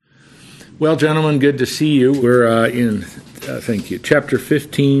Well, gentlemen, good to see you. We're in, thank you, chapter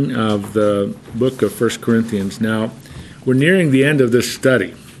 15 of the book of 1 Corinthians. Now, we're nearing the end of this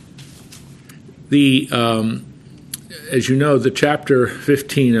study. As you know, the chapter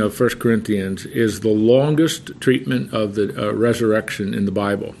 15 of 1 Corinthians is the longest treatment of the resurrection in the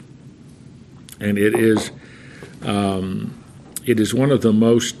Bible. And it is one of the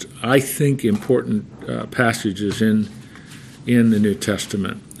most, I think, important passages in the New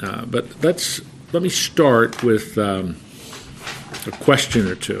Testament. But let me start with a question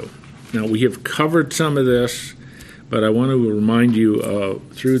or two. Now, we have covered some of this, but I want to remind you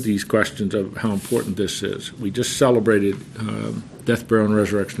through these questions of how important this is. We just celebrated death, burial, and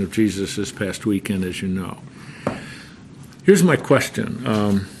resurrection of Jesus this past weekend, as you know. Here's my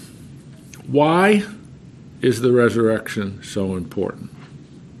question. Why is the resurrection so important?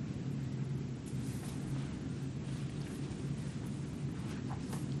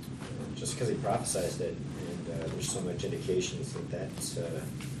 Just because he prophesied it, and there's so much indications that's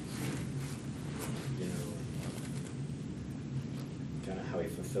kind of how he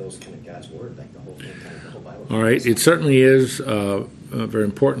fulfills kind of God's word, like the whole thing, kind of the whole Bible. All right, it certainly is very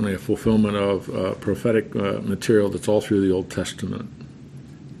importantly a fulfillment of prophetic material that's all through the Old Testament.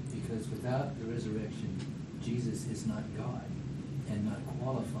 Because without the resurrection, Jesus is not God and not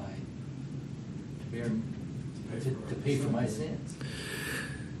qualified to pay for my sins.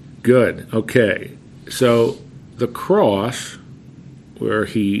 Good. Okay. So the cross, where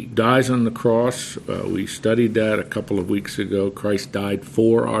he dies on the cross, we studied that a couple of weeks ago. Christ died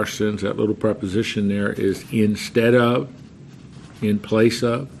for our sins. That little preposition there is instead of, in place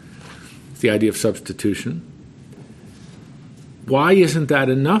of. It's the idea of substitution. Why isn't that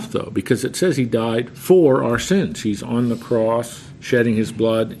enough, though? Because it says he died for our sins. He's on the cross, shedding his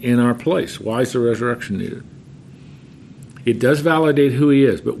blood in our place. Why is the resurrection needed? It does validate who he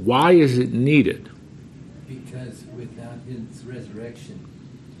is, but why is it needed? Because without his resurrection,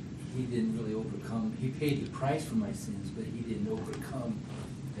 he didn't really overcome. He paid the price for my sins, but he didn't overcome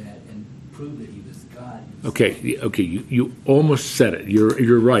that and prove that he was God. Okay, you almost said it.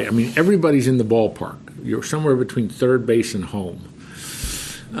 You're right. I mean, everybody's in the ballpark. You're somewhere between third base and home.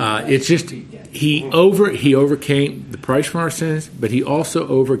 It's just he overcame the price for our sins, but he also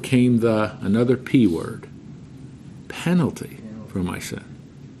overcame another P word. Penalty for my sin.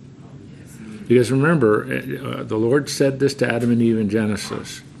 Because remember, the Lord said this to Adam and Eve in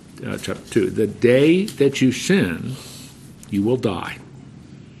Genesis chapter 2. The day that you sin, you will die.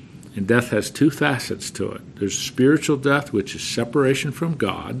 And death has two facets to it. There's spiritual death, which is separation from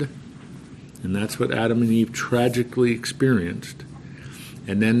God, and that's what Adam and Eve tragically experienced.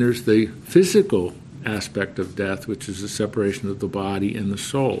 And then there's the physical aspect of death, which is the separation of the body and the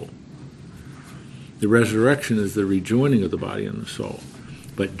soul. The resurrection is the rejoining of the body and the soul.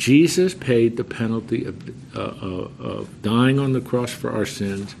 But Jesus paid the penalty of dying on the cross for our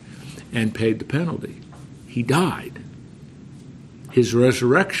sins and paid the penalty. He died. His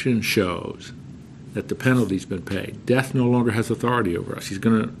resurrection shows that the penalty's been paid. Death no longer has authority over us. He's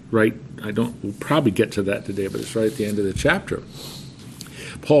going to write, we'll probably get to that today, but it's right at the end of the chapter.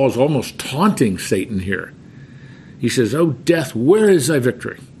 Paul is almost taunting Satan here. He says, "Oh, death, where is thy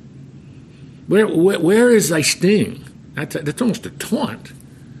victory? Where is thy sting?" That's almost a taunt,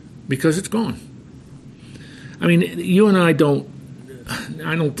 because it's gone. I mean, you and I don't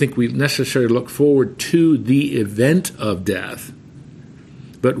think we necessarily look forward to the event of death,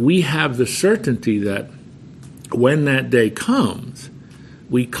 but we have the certainty that when that day comes,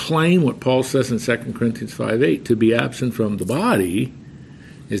 we claim what Paul says in 2 Corinthians 5:8, to be absent from the body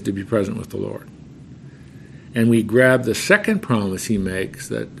is to be present with the Lord. And we grab the second promise he makes,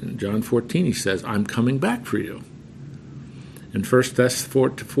 that in John 14 he says, "I'm coming back for you." And 1 Thess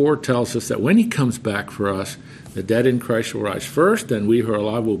 4 tells us that when he comes back for us, the dead in Christ will rise first, and we who are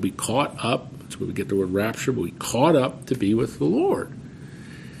alive will be caught up. That's where we get the word rapture. We'll be caught up to be with the Lord.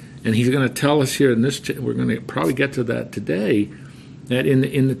 And he's going to tell us here in this, we're going to probably get to that today, that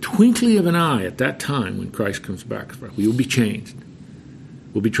in the twinkling of an eye at that time when Christ comes back, we will be changed.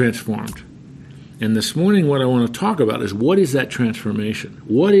 We'll be transformed. And this morning what I want to talk about is, what is that transformation?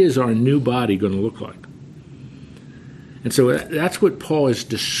 What is our new body going to look like? And so that's what Paul is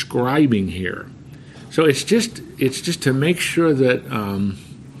describing here. So it's just to make sure that,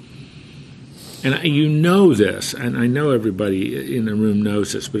 and you know this, and I know everybody in the room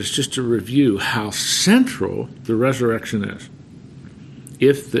knows this, but it's just to review how central the resurrection is.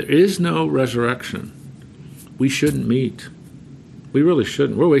 If there is no resurrection, we shouldn't meet. We really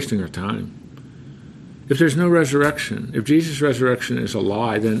shouldn't. We're wasting our time. If there's no resurrection, if Jesus' resurrection is a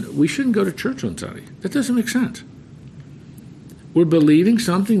lie, then we shouldn't go to church on Sunday. That doesn't make sense. we're believing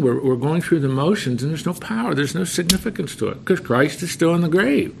something, we're going through the motions, and there's no power, there's no significance to it, because Christ is still in the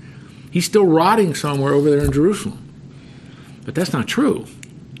grave. He's still rotting somewhere over there in Jerusalem. But that's not true.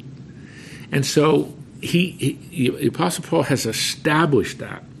 And so the Apostle Paul has established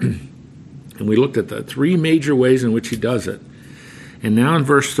that. And we looked at the three major ways in which he does it. And now in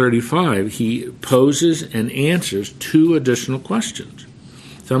verse 35, he poses and answers two additional questions.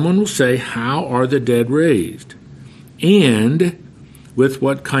 Someone will say, how are the dead raised? And with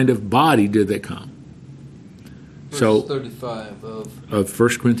what kind of body did they come? Verse 35 of 1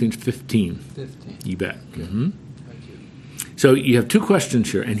 Corinthians 15. 15. You bet. Okay. Mm-hmm. Thank you. So you have two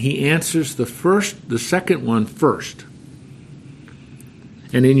questions here, and he answers the second one first.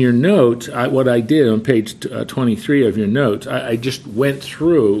 And in your notes, what I did on page 23 of your notes, I just went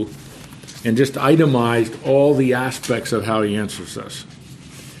through and just itemized all the aspects of how he answers this.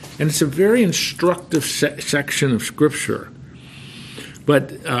 And it's a very instructive section of Scripture.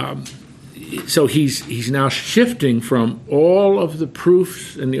 But so he's now shifting from all of the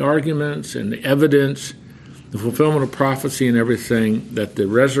proofs and the arguments and the evidence, the fulfillment of prophecy and everything that the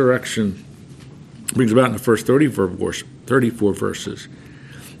resurrection brings about in the first 34 verses.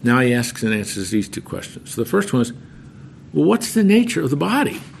 Now he asks and answers these two questions. So the first one is, well, what's the nature of the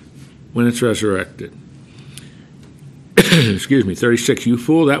body when it's resurrected? Excuse me, 36, you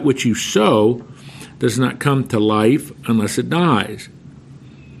fool, that which you sow does not come to life unless it dies.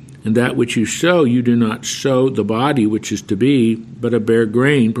 And that which you sow, you do not sow the body which is to be, but a bare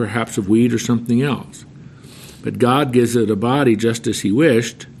grain, perhaps of wheat or something else. But God gives it a body just as he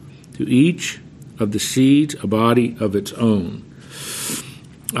wished, to each of the seeds a body of its own.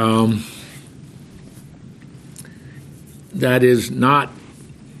 That is not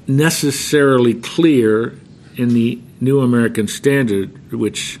necessarily clear in the New American Standard,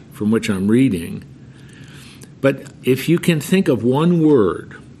 from which I'm reading. But if you can think of one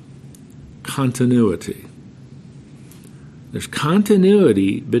word, continuity. There's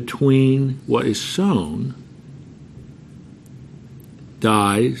continuity between what is sown,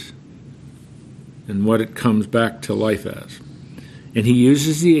 dies, and what it comes back to life as. And he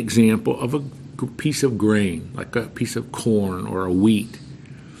uses the example of a piece of grain, like a piece of corn or a wheat.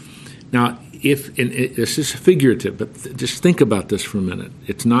 Now, this is figurative, but just think about this for a minute.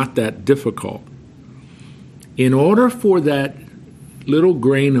 It's not that difficult. In order for that little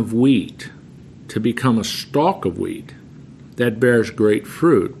grain of wheat to become a stalk of wheat that bears great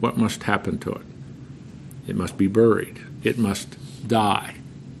fruit, what must happen to it? It must be buried. It must die.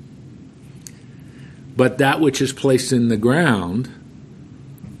 But that which is placed in the ground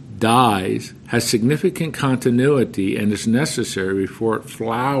dies, has significant continuity, and is necessary before it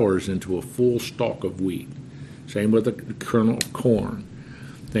flowers into a full stalk of wheat. Same with a kernel of corn.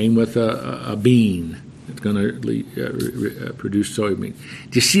 Same with a bean. It's going to produce soybean.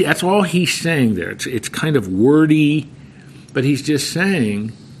 Do you see? That's all he's saying there. It's kind of wordy, but he's just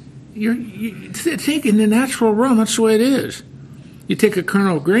saying, you think in the natural realm, that's the way it is. You take a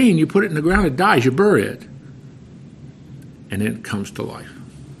kernel of grain, you put it in the ground, it dies, you bury it, and then it comes to life.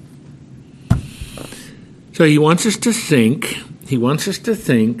 So he wants us to think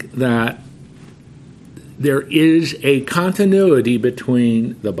that there is a continuity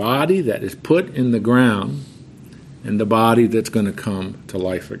between the body that is put in the ground and the body that's going to come to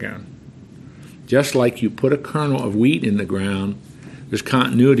life again. Just like you put a kernel of wheat in the ground, there's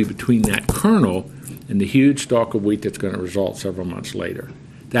continuity between that kernel and the huge stalk of wheat that's going to result several months later.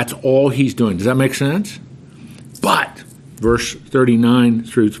 That's all he's doing. Does that make sense? But verse 39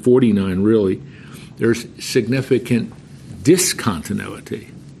 through 49, really, there's significant discontinuity.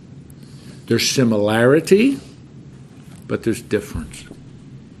 There's similarity, but there's difference.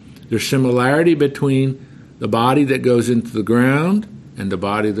 There's similarity between the body that goes into the ground and the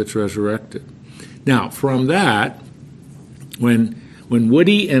body that's resurrected. Now, from that, when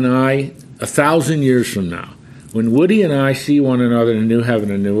Woody and I, 1,000 years from now, when Woody and I see one another in a new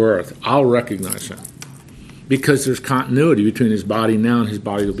heaven and new earth, I'll recognize him because there's continuity between his body now and his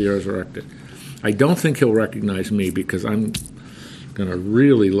body will be resurrected. I don't think he'll recognize me because I'm going to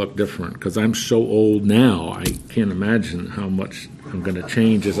really look different because I'm so old now. I can't imagine how much I'm going to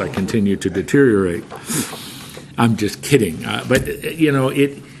change as I continue to deteriorate. I'm just kidding. But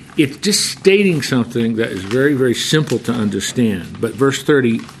it's just stating something that is very, very simple to understand. But verse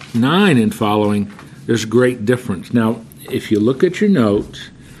 39 and following, there's great difference. Now, if you look at your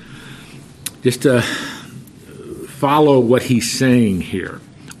notes, just follow what he's saying here.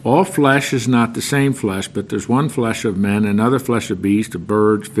 All flesh is not the same flesh, but there's one flesh of men, another flesh of beasts, of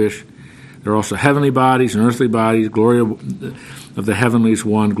birds, fish, There are also heavenly bodies and earthly bodies. Glory of the heavenly is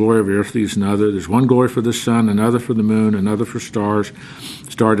one, glory of the earthly is another. There's one glory for the sun, another for the moon, another for stars.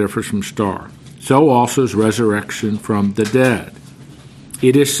 Star differs from star. So also is resurrection from the dead.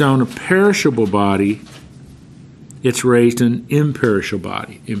 It is sown a perishable body, it's raised an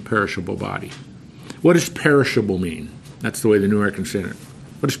imperishable body. What does perishable mean? That's the way the New American Standard.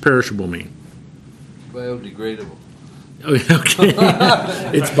 What does perishable mean? Biodegradable. Okay.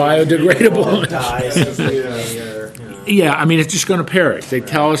 It's biodegradable. Yeah, I mean, it's just going to perish. They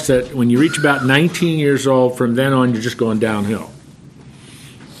tell us that when you reach about 19 years old, from then on, you're just going downhill.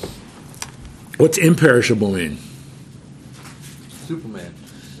 What's imperishable mean? Superman.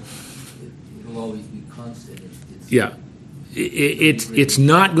 It'll always be constant. Yeah. It's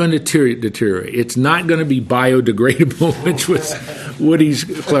not going to deteriorate. It's not going to be biodegradable, which was Woody's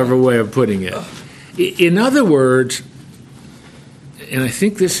clever way of putting it. In other words, and I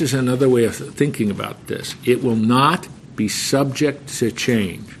think this is another way of thinking about this, it will not be subject to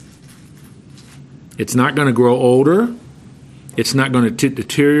change. It's not going to grow older. It's not going to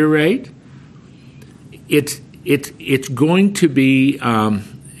deteriorate. It's going to be,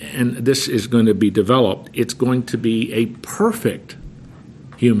 and this is going to be developed, it's going to be a perfect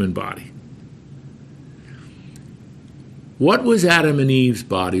human body. What was Adam and Eve's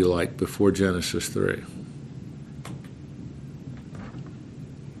body like before Genesis 3?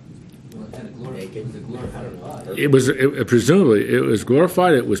 Well, it had a glorified body. Presumably it was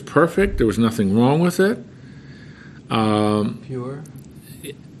glorified. It was perfect. There was nothing wrong with it. Pure.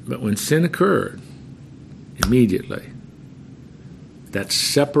 But when sin occurred, immediately, that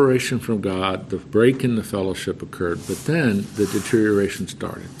separation from God, the break in the fellowship occurred. But then the deterioration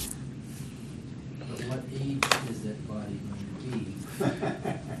started. But what age is that body going to be?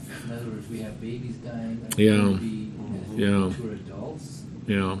 In other words, we have babies dying. Yeah. Going to be Yeah. mature adults.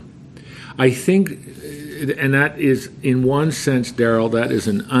 Yeah. I think, and that is, in one sense, Darrell, that is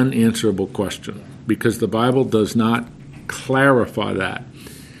an unanswerable question because the Bible does not clarify that.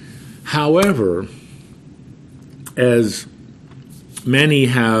 However, as many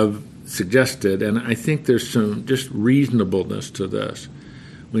have suggested, and I think there's some just reasonableness to this,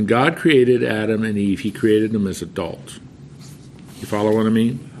 when God created Adam and Eve, he created them as adults. You follow what I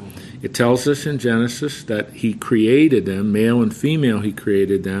mean? It tells us in Genesis that he created them, male and female he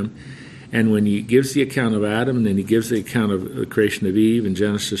created them, and when he gives the account of Adam and then he gives the account of the creation of Eve in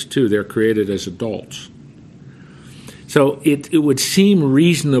Genesis 2, they're created as adults. So it would seem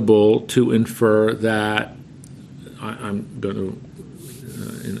reasonable to infer that, I'm going to,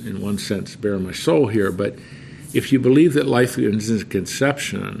 in one sense, bare my soul here, but if you believe that life is in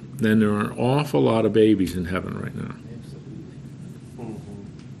conception, then there are an awful lot of babies in heaven right now.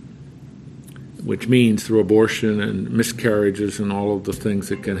 Which means through abortion and miscarriages and all of the things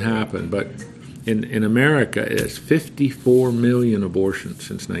that can happen. But in America, it's 54 million abortions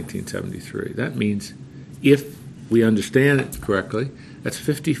since 1973. That means, if we understand it correctly, that's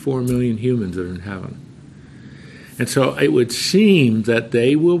 54 million humans that are in heaven. And so it would seem that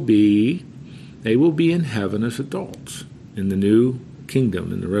they will be in heaven as adults in the new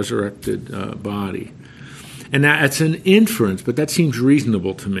kingdom, in the resurrected body. And that's an inference, but that seems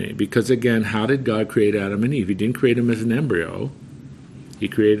reasonable to me because, again, how did God create Adam and Eve? He didn't create them as an embryo. He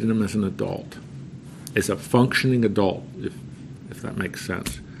created them as an adult, as a functioning adult, if that makes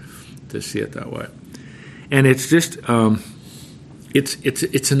sense, to see it that way. And it's just,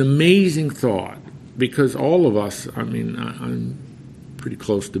 it's an amazing thought because all of us, I mean, I'm pretty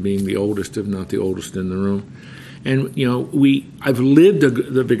close to being the oldest, if not the oldest in the room. And, you know, I've lived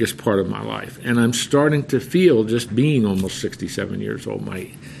the biggest part of my life, and I'm starting to feel, just being almost 67 years old,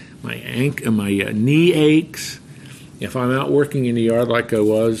 my knee aches. If I'm out working in the yard like I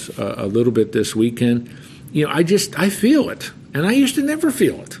was a little bit this weekend, you know, I feel it. And I used to never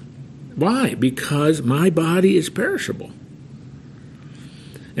feel it. Why? Because my body is perishable.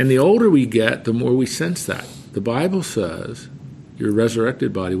 And the older we get, the more we sense that. The Bible says your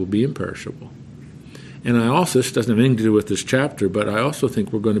resurrected body will be imperishable. And I also, this doesn't have anything to do with this chapter, but I also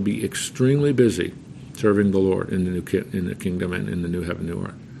think we're going to be extremely busy serving the Lord in the kingdom and in the new heaven, new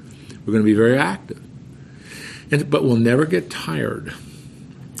earth. We're going to be very active. But we'll never get tired.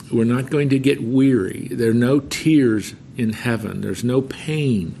 We're not going to get weary. There are no tears in heaven. There's no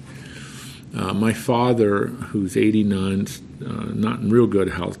pain. My father, who's 89, not in real good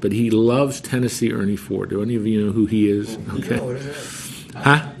health, but he loves Tennessee Ernie Ford. Do any of you know who he is? Okay.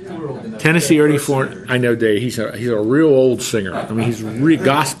 Huh? Tennessee Ernie Ford. I know Dave. He's a real old singer. I mean, he's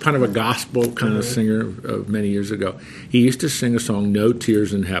kind of a gospel kind of singer of many years ago. He used to sing a song, "No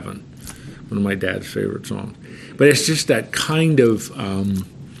Tears in Heaven," one of my dad's favorite songs. But it's just that kind of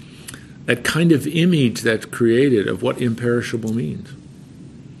that kind of image that's created of what imperishable means.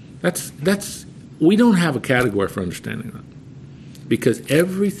 We don't have a category for understanding that, because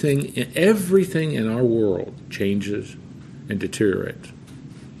everything in our world changes and deteriorates.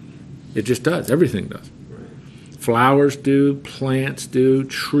 It just does. Everything does. Flowers do, plants do,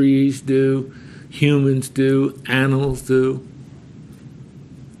 trees do, humans do, animals do,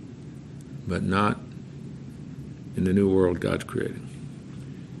 but not in the new world God's creating.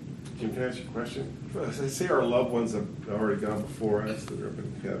 Can I ask you a question? Say our loved ones have already gone before us that are up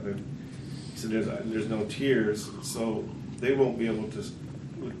in heaven. So there's no tears, so they won't be able to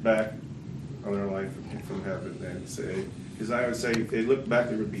look back on their life from heaven and say, because I would say if they look back,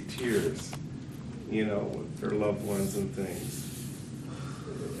 there would be tears, with their loved ones and things.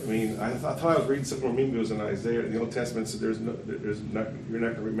 I mean, I thought I was reading something where goes in Isaiah, in the Old Testament, said you're not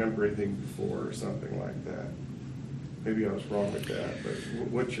going to remember anything before or something like that. Maybe I was wrong with that, but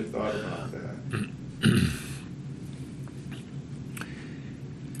what's your thought about that?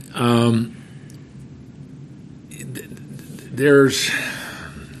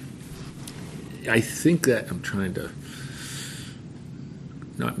 I think that I'm trying to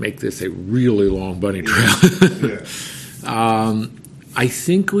not make this a really long bunny trail. Yeah. I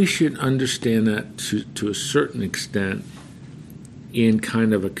think we should understand that to a certain extent in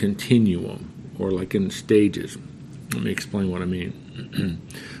kind of a continuum, or like in stages. Let me explain what I mean.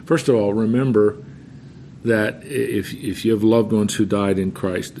 First of all, remember that if you have loved ones who died in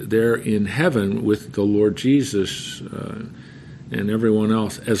Christ, they're in heaven with the Lord Jesus and everyone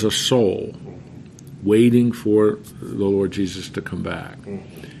else as a soul, waiting for the Lord Jesus to come back.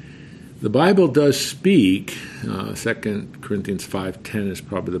 The Bible does speak, 2 Corinthians 5:10 is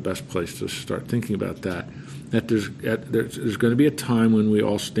probably the best place to start thinking about that there's going to be a time when we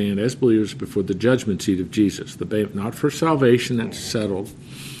all stand as believers before the judgment seat of Jesus, not for salvation, that's settled.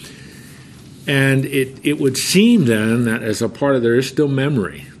 And it would seem then that as a part of there is still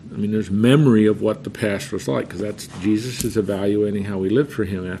memory. I mean, there's memory of what the past was like, because that's Jesus is evaluating how we lived for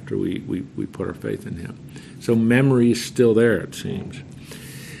him after we put our faith in him. So memory is still there, it seems.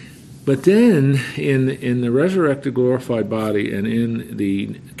 But then in the resurrected, glorified body, and in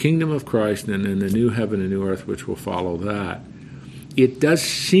the kingdom of Christ, and in the new heaven and new earth, which will follow that, it does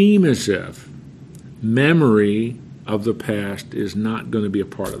seem as if memory of the past is not going to be a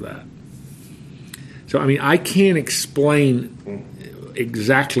part of that. So, I mean, I can't explain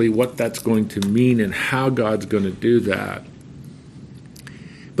exactly what that's going to mean and how God's going to do that.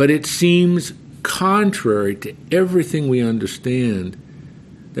 But it seems contrary to everything we understand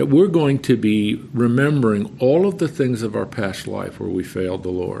that we're going to be remembering all of the things of our past life where we failed the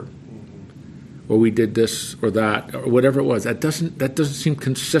Lord, or we did this or that, or whatever it was. That doesn't seem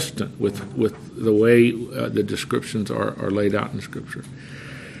consistent with the way the descriptions are laid out in Scripture.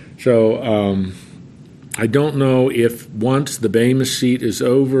 So I don't know if once the Bema seat is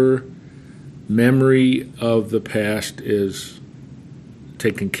over, memory of the past is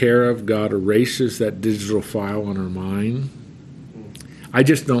taken care of. God erases that digital file on our mind. I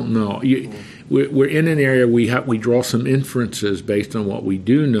just don't know. We're in an area we draw some inferences based on what we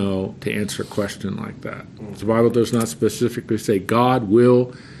do know to answer a question like that. The Bible does not specifically say God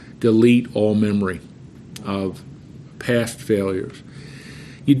will delete all memory of past failures.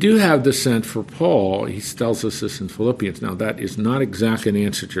 You do have the sense for Paul. He tells us this in Philippians. Now, that is not exactly an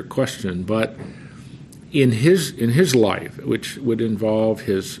answer to your question, but in his life, which would involve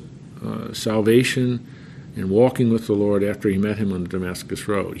his salvation and walking with the Lord after he met him on the Damascus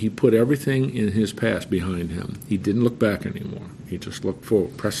Road, he put everything in his past behind him. He didn't look back anymore. He just looked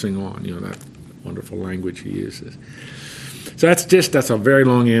forward, pressing on. That wonderful language he uses. So that's a very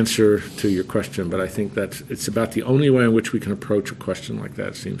long answer to your question, but I think it's about the only way in which we can approach a question like that,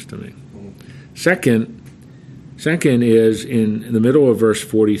 it seems to me. Second is in the middle of verse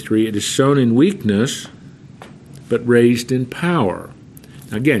 43, it is sown in weakness, but raised in power.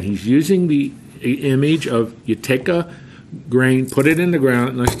 Again, he's using the image of you take a grain, put it in the ground,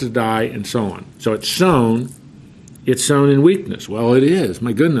 it needs to die, and so on. So it's sown in weakness. Well, it is,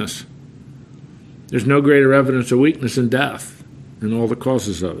 my goodness. There's no greater evidence of weakness than death and all the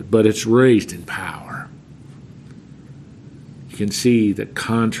causes of it, but it's raised in power. You can see the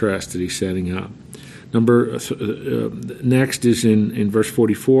contrast that he's setting up. Next is in verse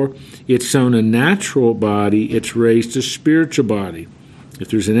 44, it's sown a natural body, it's raised a spiritual body. If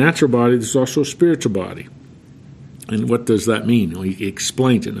there's a natural body, there's also a spiritual body. And what does that mean? Well, he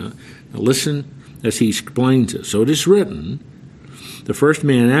explains it. Now listen as he explains it. So it is written, the first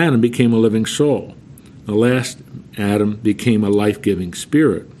man, Adam, became a living soul. The last Adam became a life-giving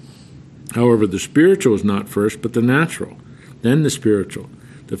spirit. However, the spiritual is not first, but the natural, then the spiritual.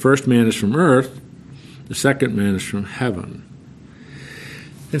 The first man is from earth, the second man is from heaven.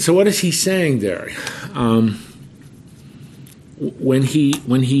 And so what is he saying there? When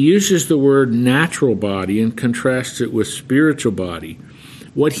he uses the word natural body and contrasts it with spiritual body,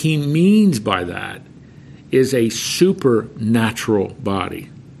 what he means by that is a supernatural body.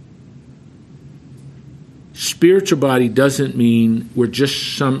 Spiritual body doesn't mean we're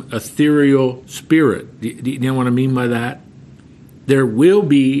just some ethereal spirit. Do you know what I mean by that? There will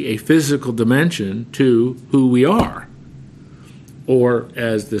be a physical dimension to who we are. Or,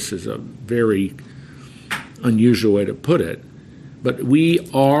 as this is a very unusual way to put it, but we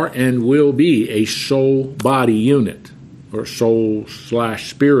are and will be a soul-body unit, or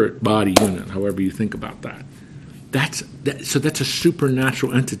soul/spirit body unit, however you think about that. So that's a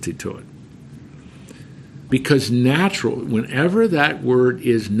supernatural entity to it. Because natural, whenever that word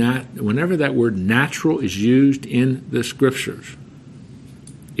natural is used in the Scriptures,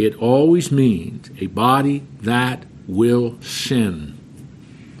 it always means a body that will sin.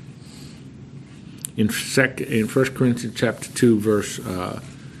 In 1 Corinthians chapter 2, verse, I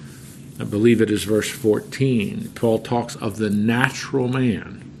believe it is verse 14, Paul talks of the natural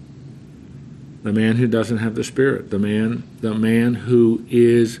man, the man who doesn't have the Spirit, the man who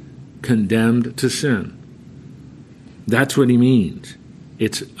is condemned to sin. That's what he means.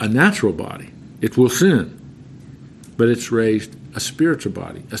 It's a natural body. It will sin, but it's raised a spiritual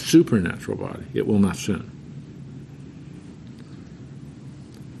body, a supernatural body. It will not sin.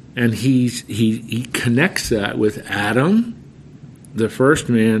 And he connects that with Adam. The first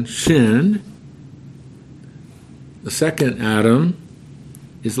man sinned. The second Adam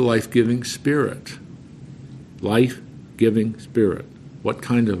is the life-giving spirit. Life-giving spirit. What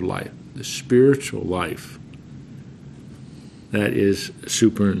kind of life? The spiritual life that is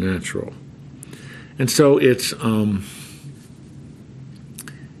supernatural. And so it's an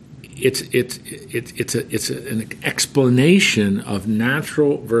explanation of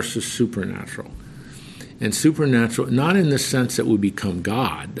natural versus supernatural. And supernatural, not in the sense that we become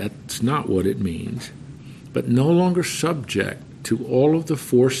God, that's not what it means, but no longer subject to all of the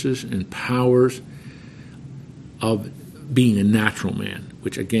forces and powers of being a natural man,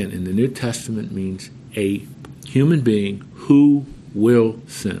 which again in the New Testament means a human being who will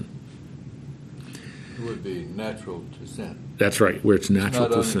sin. It would be natural to sin. That's right, where it's natural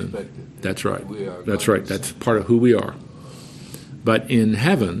to sin. That's right. That's right. That's part of who we are. But in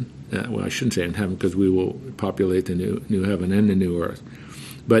heaven, well, I shouldn't say in heaven because we will populate the new heaven and the new earth.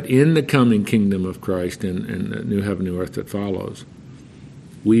 But in the coming kingdom of Christ and the new heaven, new earth that follows,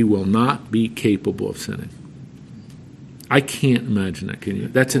 we will not be capable of sinning. I can't imagine that, can you?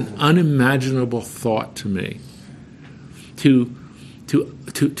 That's an unimaginable thought to me. To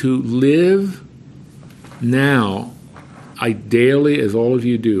live now, I daily, as all of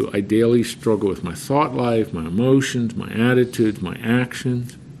you do, I daily struggle with my thought life, my emotions, my attitudes, my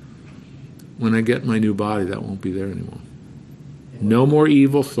actions. When I get my new body, that won't be there anymore. No more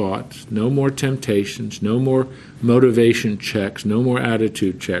evil thoughts, no more temptations, no more motivation checks, no more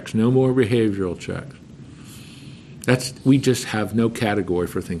attitude checks, no more behavioral checks. We just have no category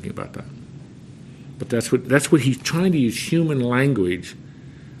for thinking about that. But that's what he's trying to use human language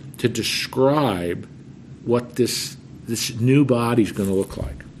to describe what this new body is going to look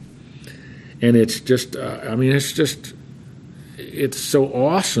like. And it's just, it's so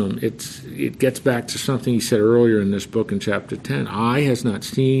awesome. It gets back to something he said earlier in this book in chapter 10. Eye has not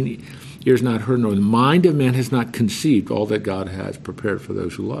seen, ears not heard, nor the mind of man has not conceived all that God has prepared for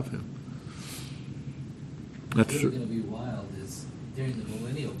those who love him. What's going to be wild is during the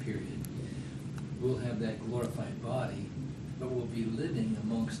millennial period, we'll have that glorified body, but we'll be living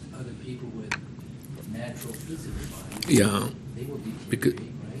amongst other people with natural physical bodies. Yeah. They will be tempted,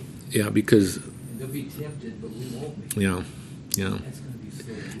 right? Yeah, because... And they'll be tempted, but we won't be. Yeah. That's going to be so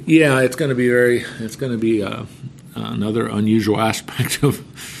beautiful. Yeah, it's going to be another unusual aspect of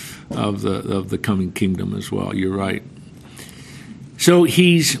the coming kingdom as well. You're right. So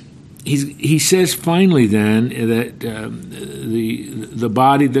he says finally then that the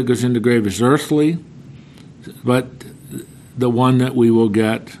body that goes into the grave is earthly, but the one that we will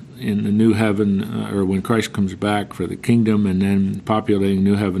get in the new heaven, or when Christ comes back for the kingdom and then populating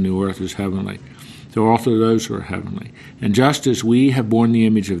new heaven, new earth, is heavenly. So also those who are heavenly. And just as we have borne the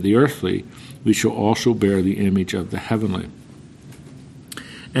image of the earthly, we shall also bear the image of the heavenly.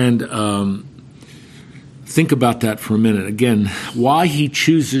 And think about that for a minute. Again, why he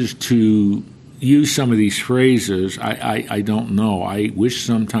chooses to use some of these phrases, I don't know. I wish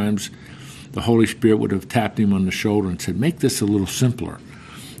sometimes the Holy Spirit would have tapped him on the shoulder and said, make this a little simpler.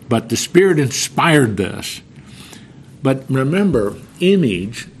 But the Spirit inspired this. But remember,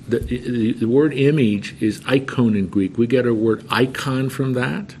 image, the word image is icon in Greek. We get our word icon from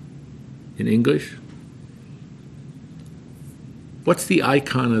that in English. What's the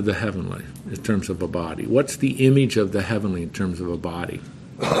icon of the heavenly in terms of a body? What's the image of the heavenly in terms of a body?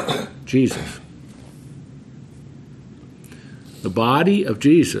 Jesus. The body of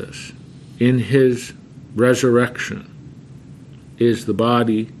Jesus in his resurrection is the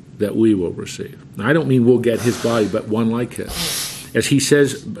body that we will receive. Now, I don't mean we'll get his body, but one like his. As he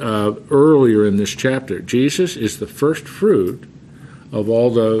says earlier in this chapter, Jesus is the first fruit of all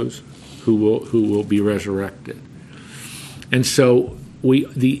those who will be resurrected. And so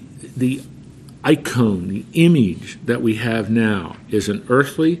the icon, the image that we have now is an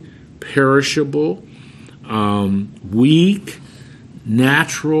earthly, perishable, weak,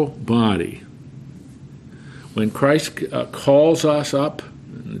 natural body. When Christ calls us up,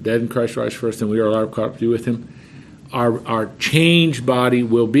 and the dead in Christ rise first, and we are allowed to be with him, our changed body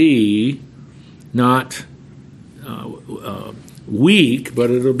will be not weak, but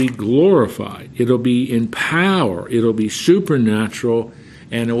it'll be glorified. It'll be in power. It'll be supernatural,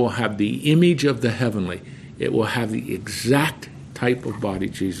 and it will have the image of the heavenly. It will have the exact type of body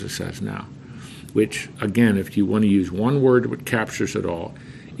Jesus has now, which, again, if you want to use one word that captures it all,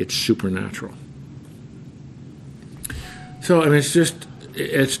 it's supernatural. So, I mean, it's just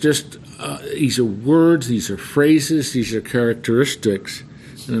these are words, these are phrases, these are characteristics,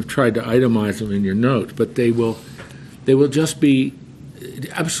 and I've tried to itemize them in your notes, but they will just be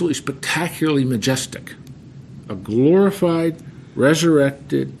absolutely spectacularly majestic. A glorified,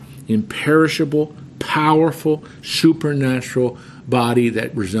 resurrected, imperishable, powerful, supernatural body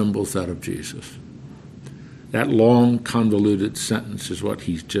that resembles that of Jesus. That long, convoluted sentence is what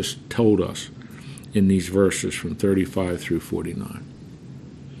he's just told us in these verses from 35 through 49.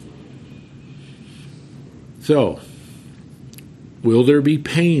 So, will there be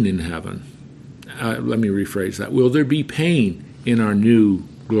pain in heaven? Let me rephrase that. Will there be pain in our new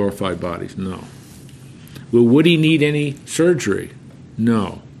glorified bodies? No. Will Woody need any surgery?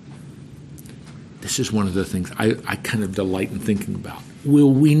 No. This is one of the things I kind of delight in thinking about.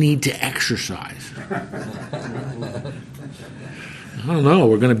 Will we need to exercise? I don't know.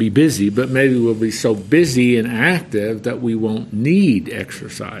 We're going to be busy, but maybe we'll be so busy and active that we won't need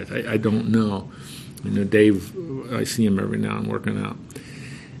exercise. I don't know. You know, Dave, I see him every now and working out.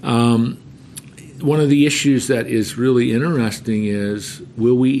 One of the issues that is really interesting is,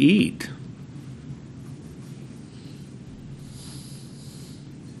 will we eat?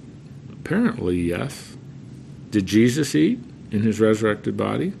 Apparently, yes. Did Jesus eat in his resurrected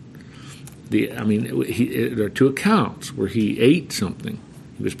body? There are two accounts where he ate something.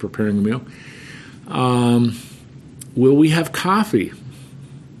 He was preparing a meal. Will we have coffee?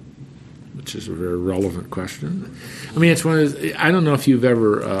 Which is a very relevant question. I mean, it's one of those, I don't know if you've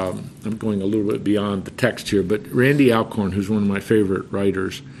ever, I'm going a little bit beyond the text here, but Randy Alcorn, who's one of my favorite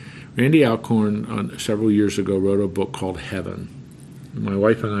writers, Randy Alcorn several years ago wrote a book called Heaven. My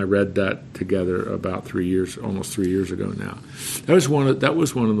wife and I read that together about almost 3 years ago now. That was one of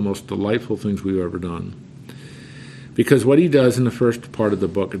the most delightful things we've ever done. Because what he does in the first part of the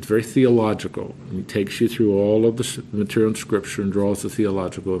book, it's very theological. He takes you through all of the material in Scripture and draws the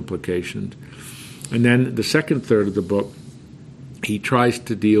theological implications. And then the second third of the book, he tries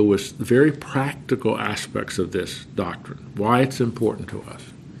to deal with very practical aspects of this doctrine, why it's important to us.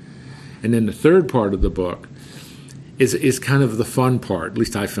 And then the third part of the book is kind of the fun part. At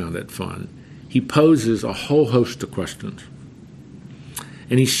least I found it fun. He poses a whole host of questions.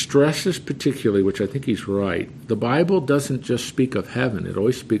 And he stresses particularly, which I think he's right, the Bible doesn't just speak of heaven. It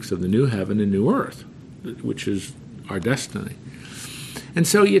always speaks of the new heaven and new earth, which is our destiny. And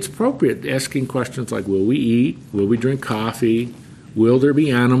so it's appropriate asking questions like, will we eat? Will we drink coffee? Will there be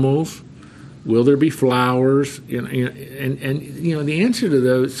animals? Will there be flowers? And the answer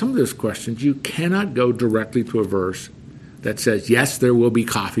to some of those questions, you cannot go directly to a verse that says, yes, there will be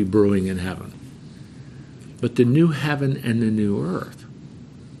coffee brewing in heaven. But the new heaven and the new earth,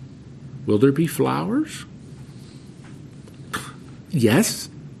 will there be flowers? Yes.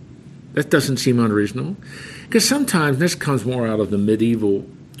 That doesn't seem unreasonable. Because sometimes this comes more out of the medieval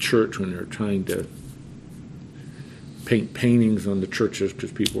church when they're trying to paint paintings on the churches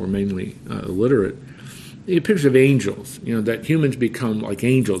because people were mainly illiterate. Pictures of angels, that humans become like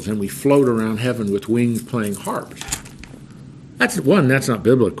angels and we float around heaven with wings playing harps. That's not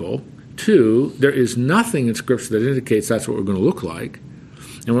biblical. Two, there is nothing in Scripture that indicates that's what we're going to look like.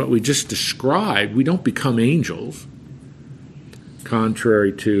 And what we just described, we don't become angels.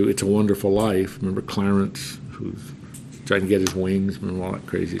 Contrary to It's a Wonderful Life. Remember Clarence, who's trying to get his wings, remember all that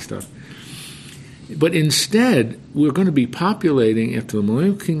crazy stuff. But instead, we're going to be populating after the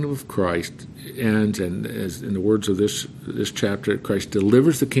millennial kingdom of Christ, and as in the words of this chapter, Christ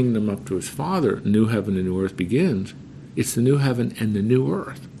delivers the kingdom up to his Father, new heaven and new earth begins. It's the new heaven and the new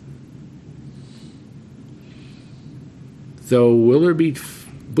earth. So will there be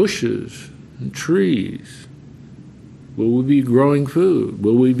bushes and trees? Will we be growing food?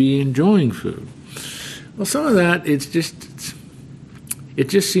 Will we be enjoying food? Well, some of that, it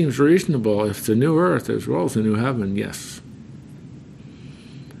just seems reasonable if the new earth as well as the new heaven, yes.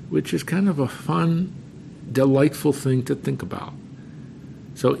 Which is kind of a fun, delightful thing to think about.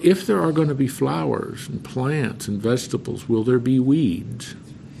 So if there are going to be flowers and plants and vegetables, will there be weeds?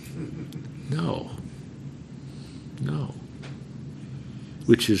 No.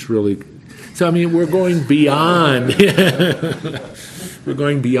 Which is really... So, I mean, we're going beyond... We're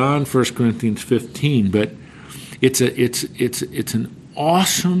going beyond 1 Corinthians 15, but it's an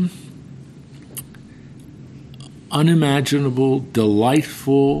awesome, unimaginable,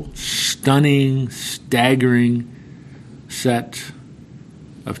 delightful, stunning, staggering set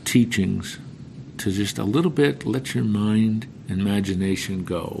of teachings to just a little bit let your mind and imagination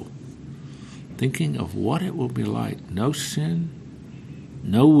go, thinking of what it will be like. No sin,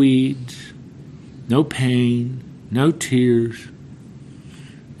 no weeds, no pain, no tears,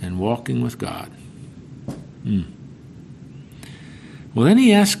 and walking with God. Well, then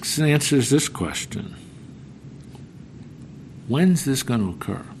he asks and answers this question. When's this going to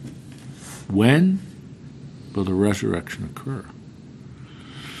occur? When will the resurrection occur?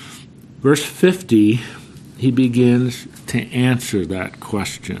 Verse 50, he begins to answer that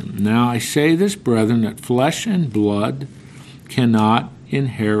question. Now I say this, brethren, that flesh and blood cannot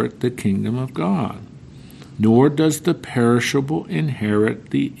inherit the kingdom of God, nor does the perishable inherit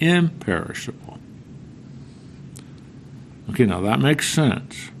the imperishable. Okay, now that makes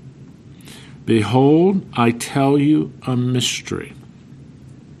sense. Behold, I tell you a mystery.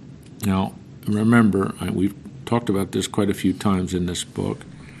 Now, remember, we've talked about this quite a few times in this book.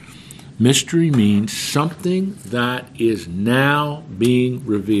 Mystery means something that is now being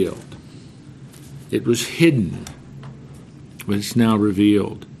revealed. It was hidden, but it's now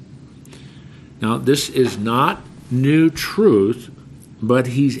revealed. Now, this is not new truth, but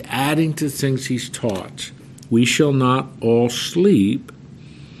he's adding to things he's taught. We shall not all sleep,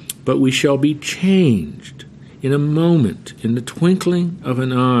 but we shall be changed in a moment, in the twinkling of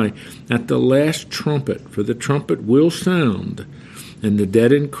an eye, at the last trumpet. For the trumpet will sound, and the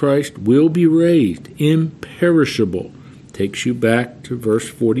dead in Christ will be raised, imperishable. Takes you back to verse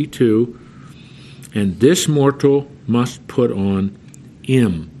 42. And this mortal must put on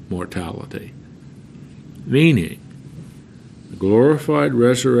immortality. Meaning, the glorified,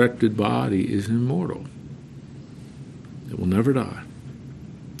 resurrected body is immortal. It will never die.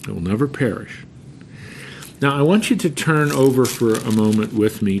 It will never perish. Now, I want you to turn over for a moment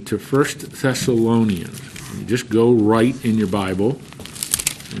with me to 1 Thessalonians. You just go right in your Bible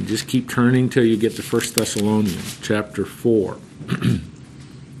and just keep turning till you get to 1 Thessalonians chapter 4.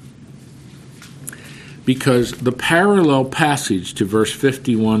 Because the parallel passage to verse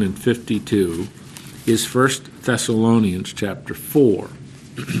 51 and 52 is 1 Thessalonians chapter 4.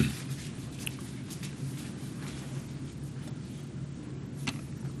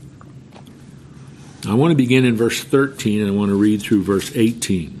 I want to begin in verse 13 and I want to read through verse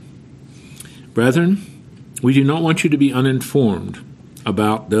 18. Brethren, we do not want you to be uninformed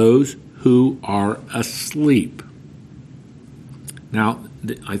about those who are asleep. Now,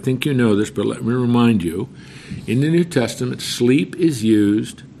 I think you know this, but let me remind you, in the New Testament, sleep is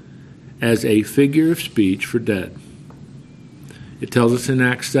used as a figure of speech for dead. It tells us in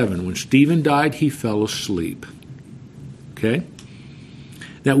Acts 7, when Stephen died, he fell asleep. Okay?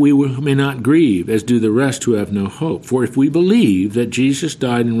 That we may not grieve, as do the rest who have no hope. For if we believe that Jesus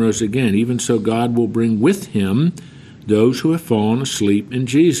died and rose again, even so God will bring with him those who have fallen asleep in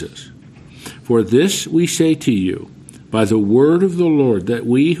Jesus. For this we say to you, by the word of the Lord, that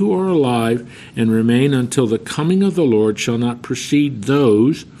we who are alive and remain until the coming of the Lord shall not precede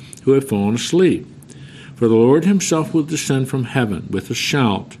those who have fallen asleep. For the Lord himself will descend from heaven with a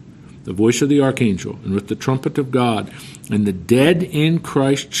shout, the voice of the archangel, and with the trumpet of God, and the dead in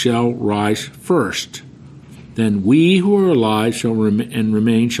Christ shall rise first. Then we who are alive shall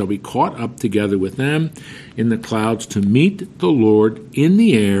remain shall be caught up together with them in the clouds to meet the Lord in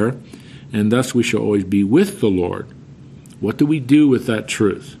the air, and thus we shall always be with the Lord. What do we do with that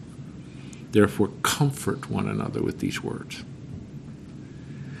truth? Therefore, comfort one another with these words.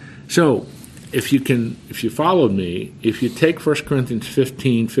 So, if you followed me, if you take 1 Corinthians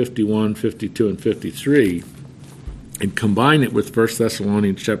 15, 51, 52, and 53, and combine it with 1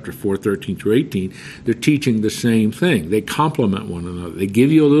 Thessalonians chapter 4, 13 through 18, they're teaching the same thing. They complement one another. They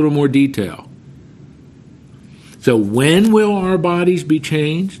give you a little more detail. So when will our bodies be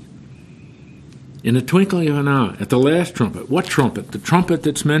changed? In the twinkling of an eye, at the last trumpet. What trumpet? The trumpet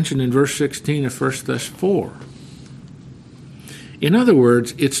that's mentioned in verse 16 of 1 Thess 4. In other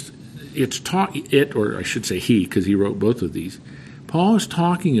words, or I should say he, because he wrote both of these. Paul is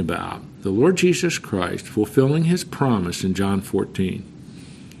talking about the Lord Jesus Christ fulfilling his promise in John 14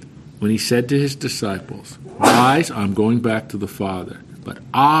 when he said to his disciples, "Rise, I'm going back to the Father, but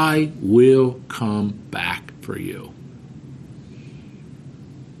I will come back for you."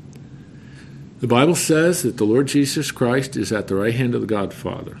 The Bible says that the Lord Jesus Christ is at the right hand of the God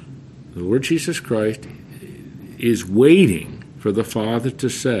Father. The Lord Jesus Christ is waiting for the Father to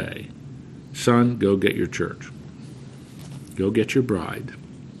say, "Son, go get your church. Go get your bride,"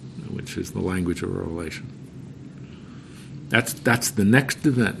 which is the language of Revelation. That's the next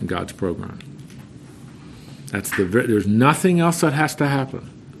event in God's program. There's nothing else that has to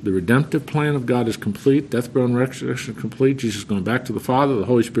happen. The redemptive plan of God is complete. Death, burial, and resurrection is complete. Jesus is going back to the Father. The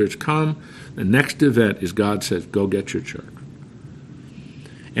Holy Spirit's come. The next event is God says, "Go get your church."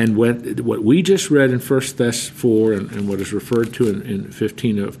 And what we just read in 1 Thess 4 and what is referred to in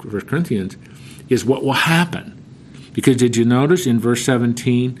 15 of 1 Corinthians is what will happen. Because did you notice in verse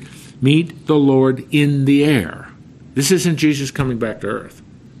 17, meet the Lord in the air. This isn't Jesus coming back to earth.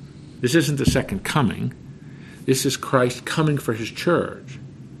 This isn't the second coming. This is Christ coming for his church.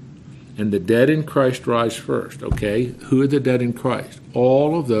 And the dead in Christ rise first. Okay? Who are the dead in Christ?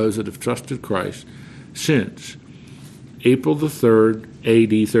 All of those that have trusted Christ since April the 3rd,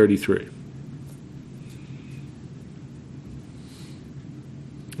 AD 33.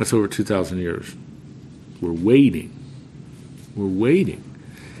 That's over 2,000 years. We're waiting. We're waiting.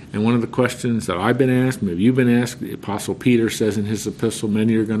 And one of the questions that I've been asked, maybe you've been asked, the Apostle Peter says in his epistle,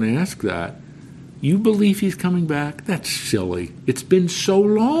 many are going to ask that. You believe he's coming back? That's silly. It's been so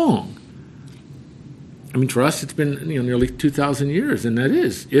long. I mean, for us, it's been nearly 2,000 years, and that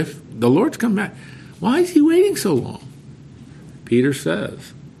is, if the Lord's come back, why is he waiting so long? Peter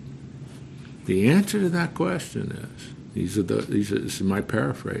says, the answer to that question is, this is my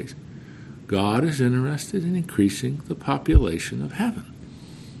paraphrase, God is interested in increasing the population of heaven.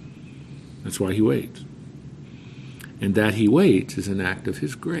 That's why he waits. And that he waits is an act of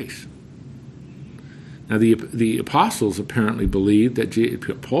his grace. Now, the apostles apparently believed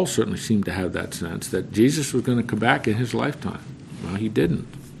that Paul certainly seemed to have that sense that Jesus was going to come back in his lifetime. Well, he didn't.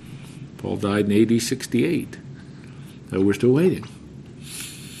 Paul died in AD 68. So we're still waiting.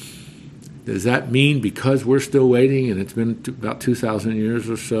 Does that mean because we're still waiting and it's been about 2,000 years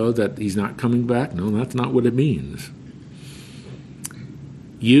or so that he's not coming back? No, that's not what it means.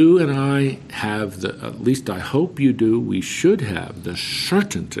 You and I have, at least I hope you do, we should have the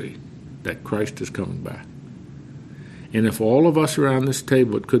certainty that Christ is coming back. And if all of us around this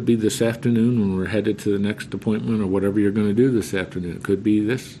table, it could be this afternoon when we're headed to the next appointment or whatever you're going to do this afternoon, it could be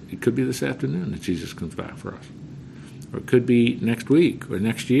this afternoon that Jesus comes back for us. Or it could be next week or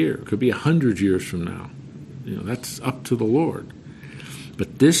next year. It could be 100 years from now. That's up to the Lord.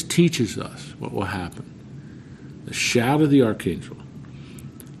 But this teaches us what will happen. The shout of the archangel,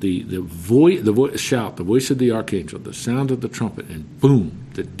 the voice of the archangel, the sound of the trumpet, and boom,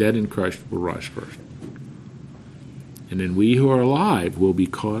 the dead in Christ will rise first. And then we who are alive will be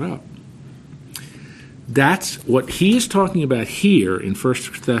caught up. That's what he is talking about here in 1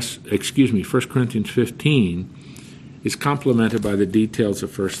 Corinthians 15 is complemented by the details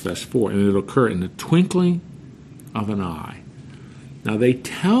of 1 Thess 4, and it'll occur in the twinkling of an eye. Now they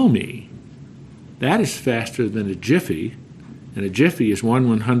tell me that is faster than a jiffy, and a jiffy is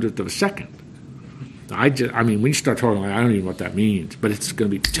 1/100th of a second. When you start talking, I don't even know what that means, but it's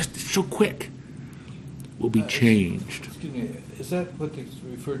going to be just so quick. We'll be changed. Excuse me, is that what is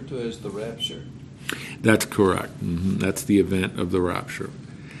referred to as the rapture? That's correct. Mm-hmm. That's the event of the rapture.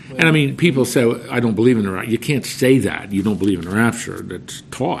 And people say, I don't believe in the rapture. You can't say that. You don't believe in the rapture. That's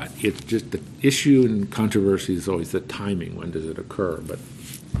taught. It's just the issue and controversy is always the timing. When does it occur? But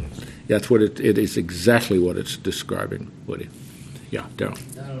that's what it is exactly what it's describing, Woody. Yeah, Darryl.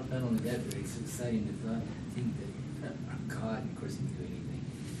 Not only that, but it's exciting to think that God, of course, can do anything.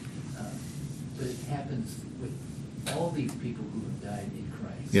 But it happens with all these people who have died in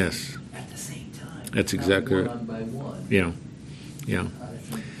Christ. Yes. At the same time. That's exactly right. One by one. Yeah.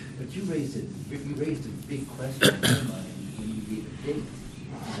 But you raised a big question in my mind when you gave a date.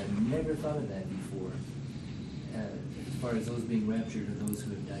 I've never thought of that before. As far as those being raptured or those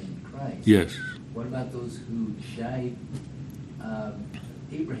who have died in Christ. Yes. What about those who died?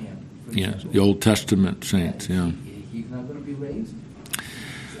 Abraham, for yes, example. the Old Testament saints. Yeah. he's not going to be raised?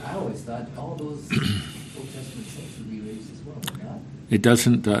 I always thought all those Old Testament saints would be raised as well, but not. It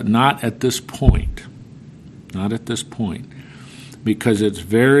doesn't, not at this point. Not at this point. Because it's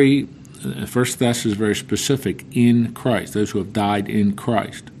very, First Thess is very specific, in Christ, those who have died in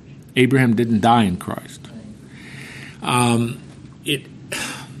Christ. Abraham didn't die in Christ.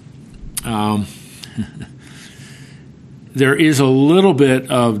 There is a little bit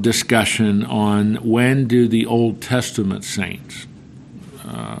of discussion on when do the Old Testament saints,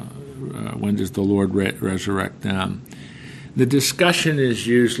 when does the Lord resurrect them? The discussion is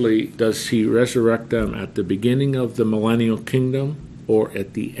usually, does he resurrect them at the beginning of the millennial kingdom or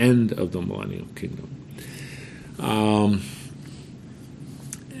at the end of the millennial kingdom?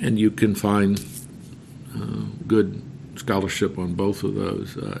 And you can find good scholarship on both of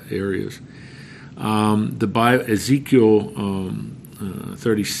those areas. The Bible, Ezekiel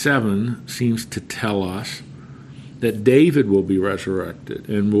 37 seems to tell us that David will be resurrected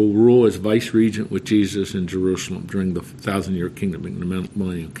and will rule as vice regent with Jesus in Jerusalem during the 1,000-year kingdom, in the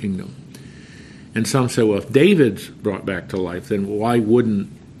millennial kingdom. And some say, well, if David's brought back to life, then why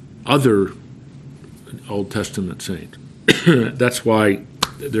wouldn't other Old Testament saints? That's why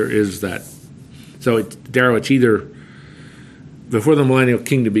there is that. So, Darrow, it's either before the millennial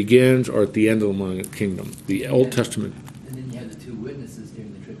kingdom begins or at the end of the millennial kingdom. The Old Testament. And then you have the two witnesses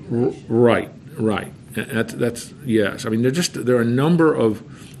during the tribulation. Right. That's yes. I mean, there are a number of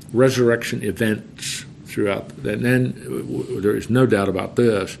resurrection events throughout. And then there is no doubt about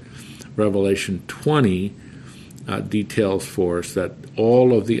this. Revelation 20 details for us that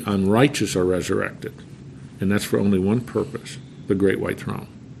all of the unrighteous are resurrected, and that's for only one purpose: the great white throne.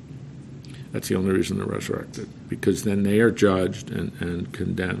 That's the only reason they're resurrected, because then they are judged and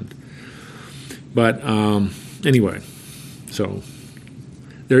condemned. But anyway, so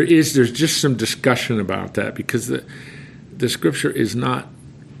there's just some discussion about that, because the scriptures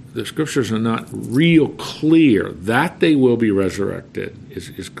are not real clear that they will be resurrected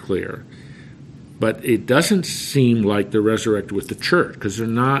is clear. But it doesn't seem like they're resurrected with the church, because they're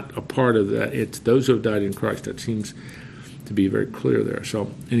not a part of that. It's those who have died in Christ. That seems to be very clear there.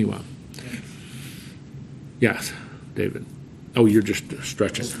 So anyway. Yes, David. Oh, you're just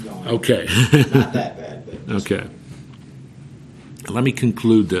stretching. Okay. Not that bad, but Okay. Let me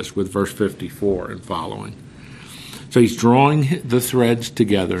conclude this with verse 54 and following. So he's drawing the threads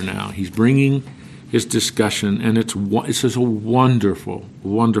together now. He's bringing his discussion, and it's a wonderful,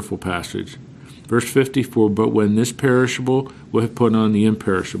 wonderful passage. Verse 54, but when this perishable will have put on the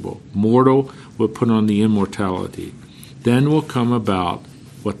imperishable, mortal will put on the immortality, then will come about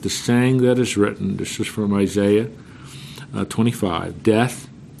what the saying that is written, this is from Isaiah 25, death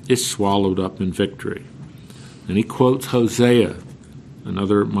is swallowed up in victory. And he quotes Hosea,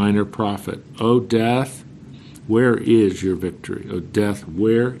 another minor prophet. O death, where is your victory? O death,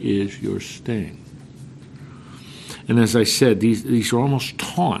 where is your sting? And as I said, these are almost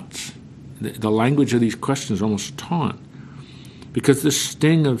taunts. The language of these questions is almost taunt, because the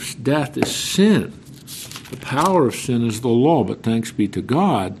sting of death is sin. The power of sin is the law, but thanks be to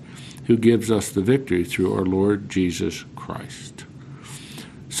God who gives us the victory through our Lord Jesus Christ.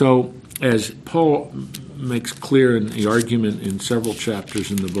 So, as Paul makes clear in the argument in several chapters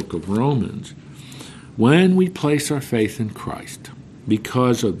in the book of Romans, when we place our faith in Christ,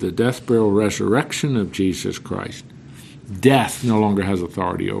 because of the death, burial, resurrection of Jesus Christ, death no longer has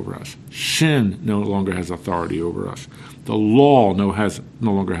authority over us. Sin no longer has authority over us. The law no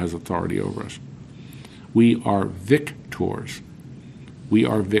longer has authority over us. We are victors. We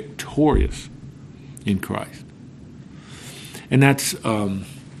are victorious in Christ, and that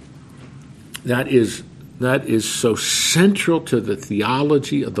is so central to the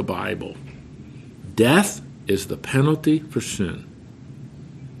theology of the Bible. Death is the penalty for sin.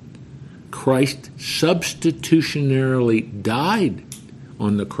 Christ substitutionarily died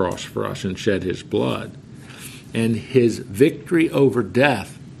on the cross for us and shed his blood, and his victory over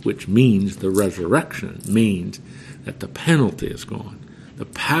death, which means the resurrection, means that the penalty is gone. The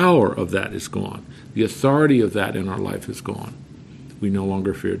power of that is gone. The authority of that in our life is gone. We no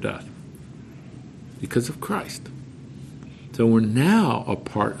longer fear death because of Christ. So we're now a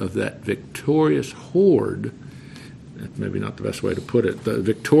part of that victorious horde. That's maybe not the best way to put it. The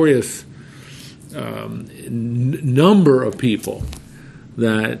victorious number of people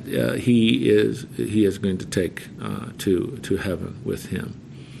that he is going to take to heaven with him.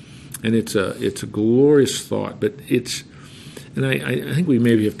 And it's a glorious thought, but I think we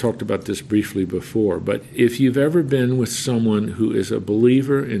maybe have talked about this briefly before, but if you've ever been with someone who is a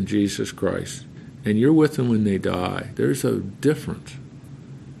believer in Jesus Christ, and you're with them when they die, there's a difference.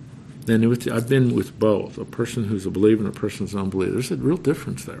 And I've been with both, a person who's a believer and a person who's an unbeliever. There's a real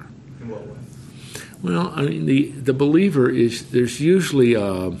difference there. In what way? Well, I mean, the believer there's usually,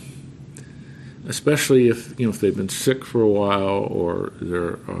 especially if they've been sick for a while or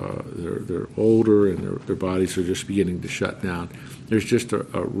they're older and their bodies are just beginning to shut down. There's just a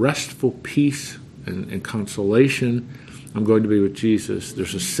restful peace and consolation. I'm going to be with Jesus.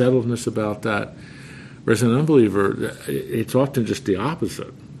 There's a settledness about that. Whereas an unbeliever, it's often just the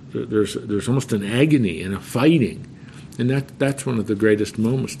opposite. There's almost an agony and a fighting, and that's one of the greatest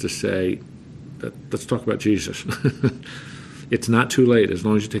moments to say, let's talk about Jesus. It's not too late as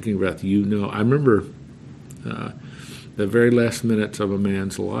long as you're taking a breath. I remember the very last minutes of a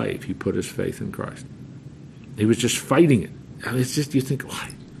man's life, he put his faith in Christ. He was just fighting it. I mean, it's just, you think, why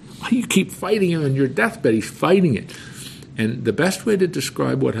do you keep fighting him on your deathbed? He's fighting it. And the best way to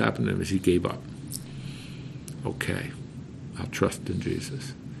describe what happened to him is he gave up. Okay, I'll trust in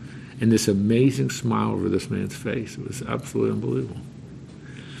Jesus. And this amazing smile over this man's face, it was absolutely unbelievable.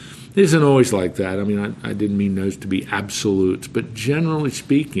 It isn't always like that. I mean, I didn't mean those to be absolutes, but generally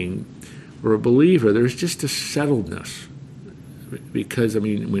speaking, for a believer, there's just a settledness. Because, I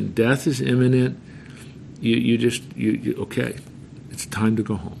mean, when death is imminent, you okay, it's time to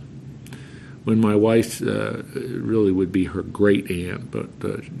go home. When my wife really would be her great aunt, but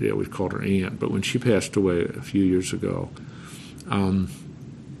they always called her aunt, but when she passed away a few years ago, it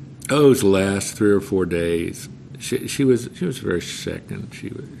was the last 3 or 4 days. She was very sick, and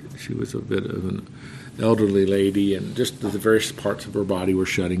she was a bit of an elderly lady, and just the various parts of her body were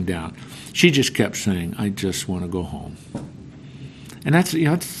shutting down. She just kept saying, "I just want to go home," and that's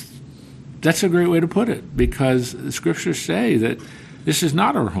a great way to put it, because the scriptures say that this is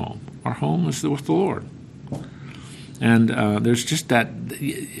not our home. Our home is with the Lord. And there's just that,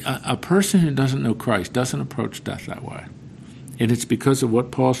 a person who doesn't know Christ doesn't approach death that way. And it's because of what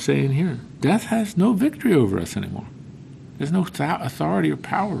Paul's saying here. Death has no victory over us anymore. There's no authority or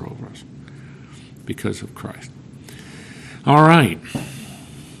power over us because of Christ. All right.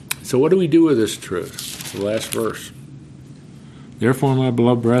 So what do we do with this truth? It's the last verse. Therefore, my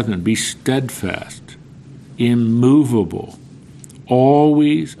beloved brethren, be steadfast, immovable,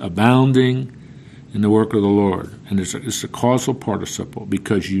 always abounding in the work of the Lord. And it's a causal participle,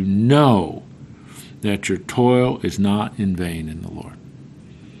 because you know that your toil is not in vain in the Lord.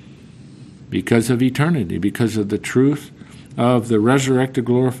 Because of eternity, because of the truth of the resurrected,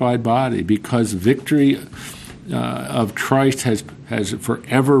 glorified body, because victory of Christ has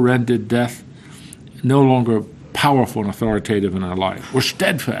forever rendered death no longer powerful and authoritative in our life. We're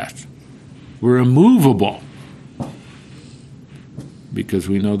steadfast. We're immovable, because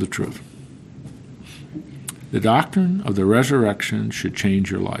we know the truth. The doctrine of the resurrection should change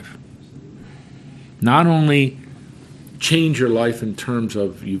your life. Not only change your life in terms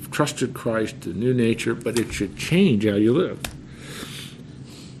of you've trusted Christ, a new nature, but it should change how you live.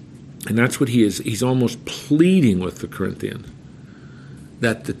 And that's what he's almost pleading with the Corinthians,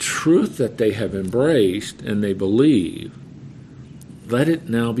 that the truth that they have embraced and they believe, let it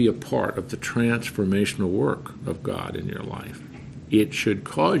now be a part of the transformational work of God in your life. It should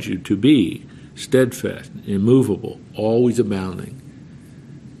cause you to be steadfast, immovable, always abounding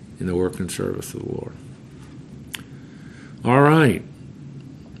in the work and service of the Lord. All right.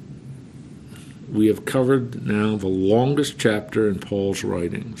 We have covered now the longest chapter in Paul's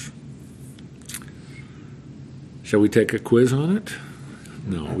writings. Shall we take a quiz on it?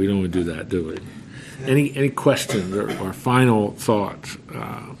 No, we don't want to do that, do we? Any questions or final thoughts?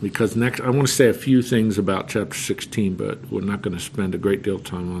 Because next, I want to say a few things about chapter 16, but we're not going to spend a great deal of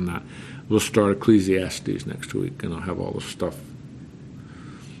time on that. We'll start Ecclesiastes next week, and I'll have all the stuff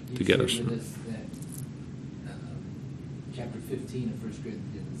to get us. Chapter 15 of 1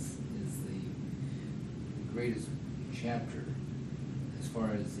 Corinthians is the greatest chapter as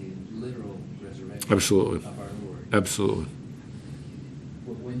far as the literal resurrection Absolutely. of our Lord. Absolutely.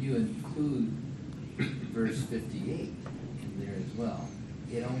 When you include verse 58 in there as well,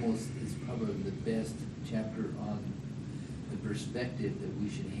 it almost is probably the best chapter on the perspective that we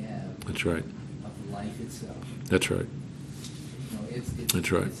should have. That's right. Of life itself. That's right.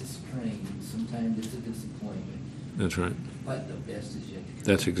 That's right. It's a strain. Sometimes it's a disappointment. That's right. But the best is yet to come.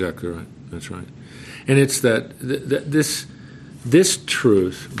 That's exactly right. That's right. And it's that this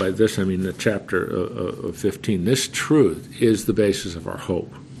truth, by this I mean the chapter of 15, this truth is the basis of our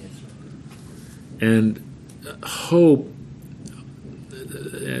hope. And hope,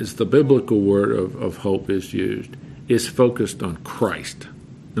 as the biblical word of hope is used, is focused on Christ,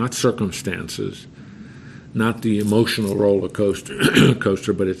 not circumstances, not the emotional roller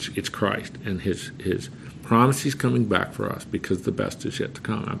coaster, but it's Christ and his promise he's coming back for us because the best is yet to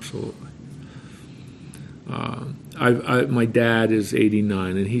come. Absolutely. My dad is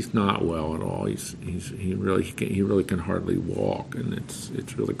 89 and he's not well at all. He really can hardly walk, and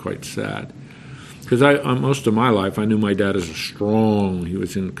it's really quite sad. Because most of my life I knew my dad as he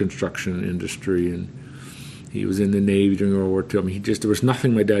was in the construction industry and he was in the Navy during World War II. I mean, there was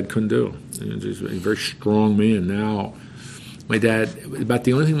nothing my dad couldn't do. He was a very strong man. Now, about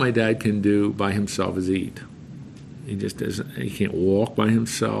the only thing my dad can do by himself is eat. He just doesn't. He can't walk by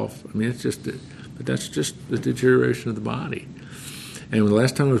himself. I mean, but that's just the deterioration of the body. And the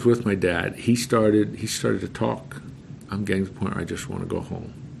last time I was with my dad, he started to talk. I'm getting to the point where I just want to go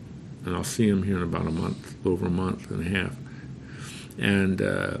home, and I'll see him here in about over a month and a half, and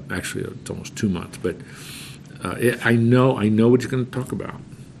actually it's almost 2 months. But I know what he's going to talk about.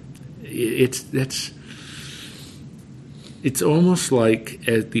 It's almost like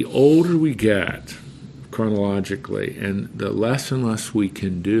as the older we get chronologically, and the less and less we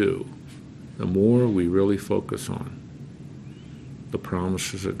can do, the more we really focus on the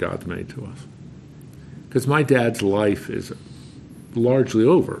promises that God's made to us. Because my dad's life is largely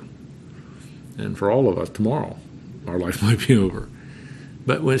over. And for all of us, tomorrow, our life might be over.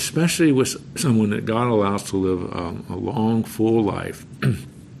 But especially with someone that God allows to live a long, full life,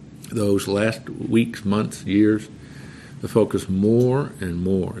 those last weeks, months, years, the focus more and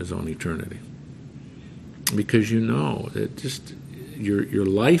more is on eternity. Because you know that just your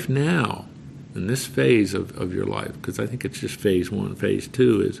life now, in this phase of your life, because I think it's just phase 1, phase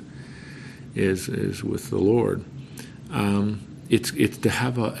 2 is with the Lord. It's to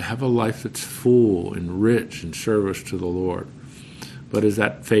have a life that's full and rich in service to the Lord. But as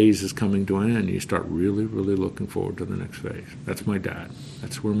that phase is coming to an end, you start really, really looking forward to the next phase. That's my dad.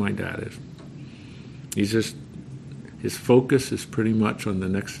 That's where my dad is. His focus is pretty much on the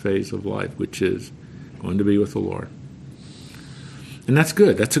next phase of life, which is going to be with the Lord. And that's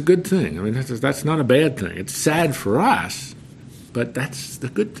good. That's a good thing. I mean, that's not a bad thing. It's sad for us, but that's the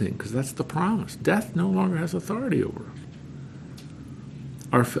good thing, because that's the promise. Death no longer has authority over us.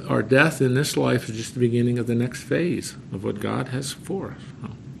 Our death in this life is just the beginning of the next phase of what God has for us.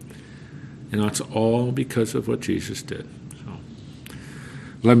 And that's all because of what Jesus did. So,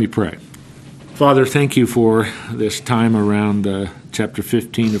 let me pray. Father, thank you for this time around chapter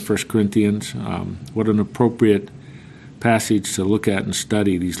 15 of 1 Corinthians. What an appropriate passage to look at and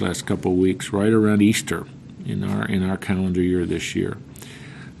study these last couple of weeks, right around Easter in our calendar year this year.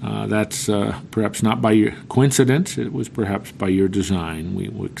 That's perhaps not by your coincidence. It was perhaps by your design. We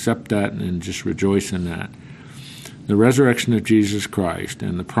accept that and just rejoice in that. The resurrection of Jesus Christ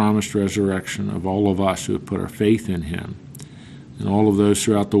and the promised resurrection of all of us who have put our faith in him, and all of those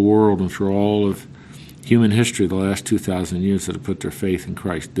throughout the world and through all of human history the last 2,000 years that have put their faith in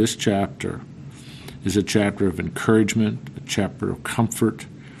Christ. This chapter is a chapter of encouragement, a chapter of comfort,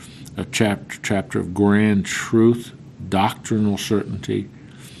 a chapter of grand truth, doctrinal certainty,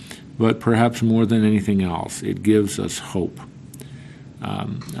 but perhaps more than anything else, it gives us hope.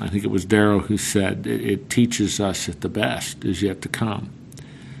 I think it was Darrow who said, it teaches us that the best is yet to come.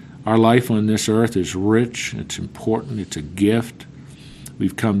 Our life on this earth is rich, it's important, it's a gift.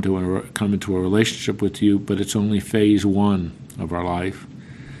 We've come into a relationship with you, but it's only phase 1 of our life.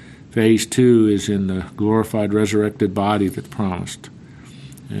 Phase 2 is in the glorified, resurrected body that's promised.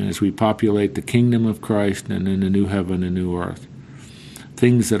 And as we populate the kingdom of Christ and in a new heaven and new earth,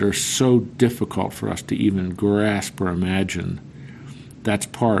 things that are so difficult for us to even grasp or imagine, that's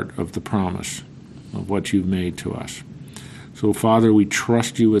part of the promise of what you've made to us. So, Father, we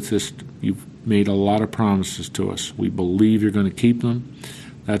trust you with this. You've made a lot of promises to us. We believe you're going to keep them.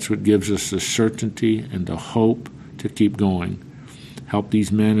 That's what gives us the certainty and the hope to keep going. Help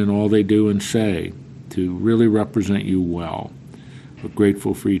these men in all they do and say to really represent you well. We're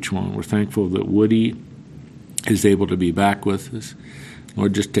grateful for each one. We're thankful that Woody is able to be back with us.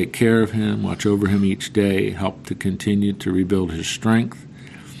 Lord, just take care of him, watch over him each day, help to continue to rebuild his strength.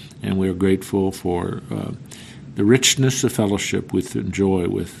 And we're grateful for the richness of fellowship with and joy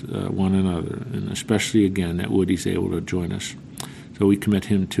with one another, and especially, again, that Woody's able to join us. So we commit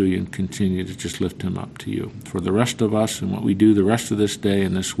him to you and continue to just lift him up to you. For the rest of us and what we do the rest of this day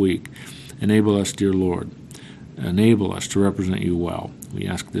and this week, enable us, dear Lord. Enable us to represent you well. We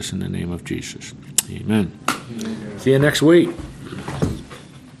ask this in the name of Jesus. Amen. See you next week.